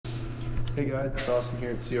Hey guys, it's Austin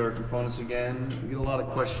here at CR Components again. We get a lot of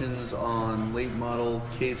questions on late model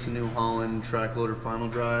case of New Holland track loader final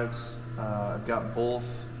drives. I've got both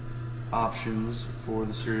options for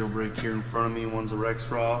the serial brake here in front of me. One's a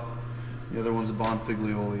Rexroth, the other one's a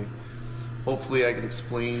Bonfiglioli. Hopefully I can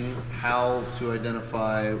explain how to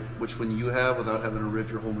identify which one you have without having to rip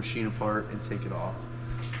your whole machine apart and take it off.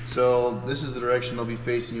 So this is the direction they'll be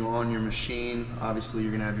facing you on your machine. Obviously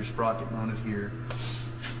you're going to have your sprocket mounted here.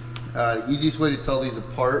 The easiest way to tell these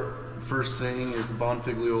apart, first thing, is the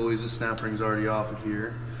Bonfiglioli's, the snap ring's already off of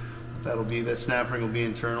here. That snap ring will be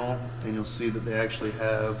internal, and you'll see that they actually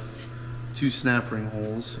have two snap ring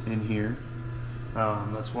holes in here.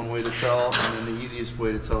 That's one way to tell, and then the easiest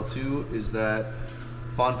way to tell too is that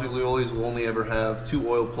Bonfiglioli's will only ever have two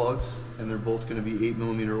oil plugs, and they're both going to be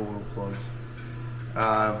 8mm oil plugs.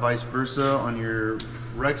 Vice versa, on your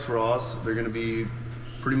Rexroths, they're going to be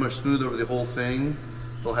pretty much smooth over the whole thing.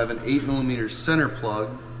 They'll have an 8mm center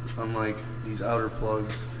plug, unlike these outer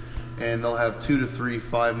plugs, and they'll have 2 to 3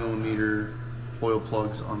 5mm oil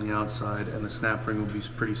plugs on the outside, and the snap ring will be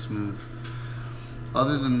pretty smooth.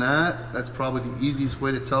 Other than that, that's probably the easiest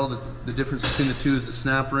way to tell the difference between the two is the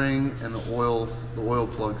snap ring and the oil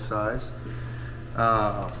plug size.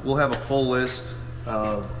 We'll have a full list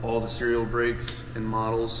of all the serial brakes and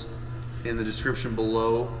models in the description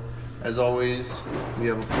below. As always, we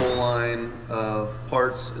have a full line of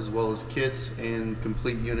parts as well as kits and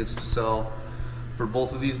complete units to sell for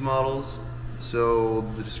both of these models. So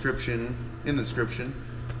in the description,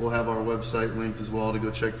 we'll have our website linked as well to go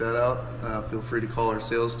check that out. Feel free to call our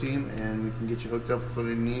sales team and we can get you hooked up with what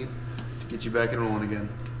you need to get you back and rolling again.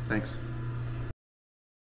 Thanks.